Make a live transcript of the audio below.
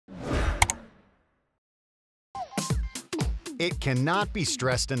It cannot be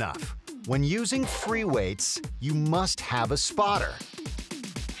stressed enough. When using free weights, you must have a spotter.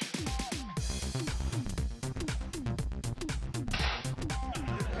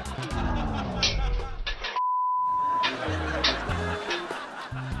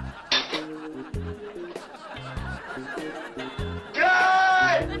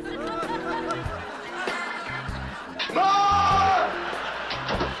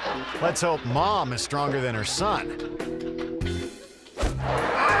 Let's hope Mom is stronger than her son.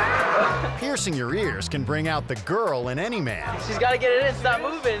 Piercing your ears can bring out the girl in any man. She's got to get it in. Stop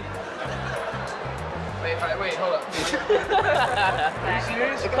moving. Wait, hold up. Are you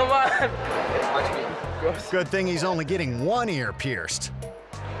serious? Come on. Watch me. Good thing he's only getting one ear pierced.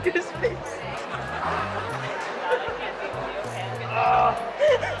 Get his face.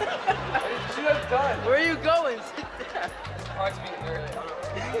 She was done. Where are you going? Sit down. Watch me.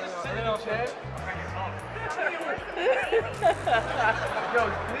 Yo,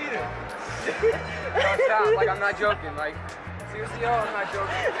 it's bleeding. Yo, stop. Like, I'm not joking. Like, seriously, yo, I'm not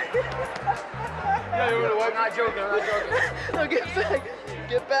joking. Yo, I'm not joking. I'm not joking. No, get back.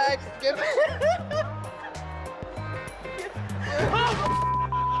 Get back. Get back.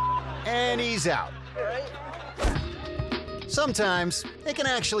 And he's out. Sometimes it can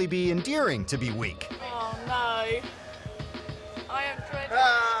actually be endearing to be weak. Oh, no. I am dreading.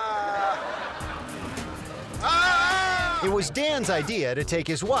 It was Dan's idea to take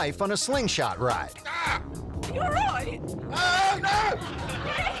his wife on a slingshot ride. You're right. Oh, no!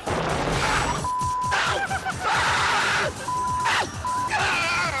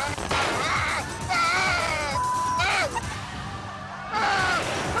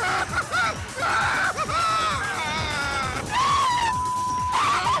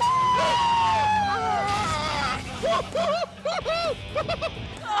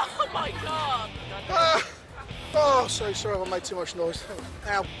 Oh, my God. Oh, so sorry if I made too much noise.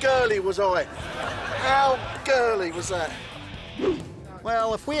 How girly was I? How girly was that?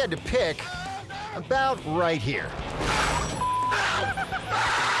 Well, if we had to pick, about right here.